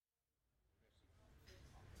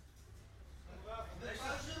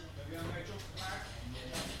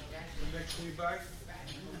niet bij.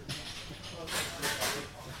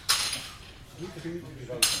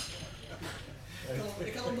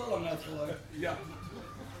 Ik had hem wel lang uitgelaten. Ja.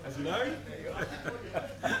 Is hij leuk?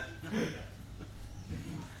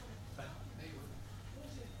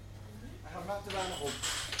 Hij gaat maar te weinig op.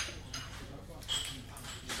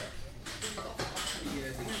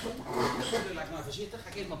 Die laat ik maar even zitten. Ga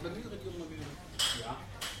ik even mijn plamuren die ondermuren. Ja.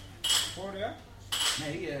 Voor de?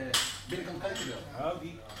 Nee, binnenkant keuken wel. Oh,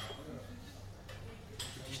 die.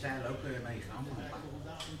 Die stijl ook meegaan.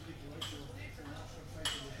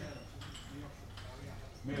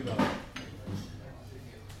 Meer dan.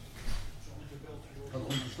 Dan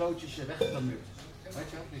komt die slootjes weggeplamuurd. Weet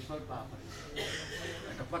je wel, die slootplaten.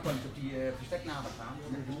 Ik kan vlak wel niet op die versteknaden gaan.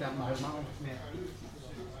 Die staan maar helemaal ongesmeerd.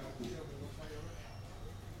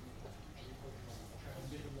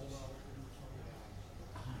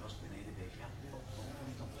 Ah, dat was beneden deze, ja.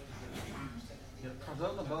 Het gaat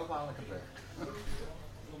wel naar boven, haal ik het weg.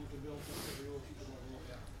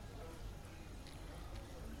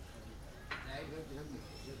 Nee, dat is ook niet.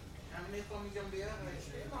 Ja, meneer kwam niet dan weer.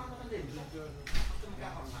 We hadden nog een ding. Achter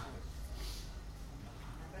elkaar afmaken.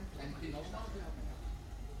 En die is nog weer.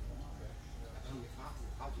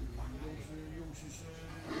 De jongste is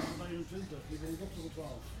 21, die woont op de 12.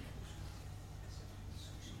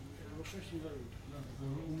 Dat was 16 weken.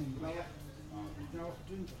 Nou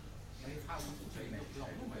 28. Maar je vrouw moet het 2 meter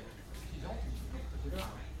lang doen, hè? Die zal Ja.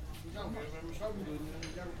 Nou, mijn schoonmoeder in de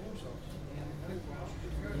jaar op woensdag.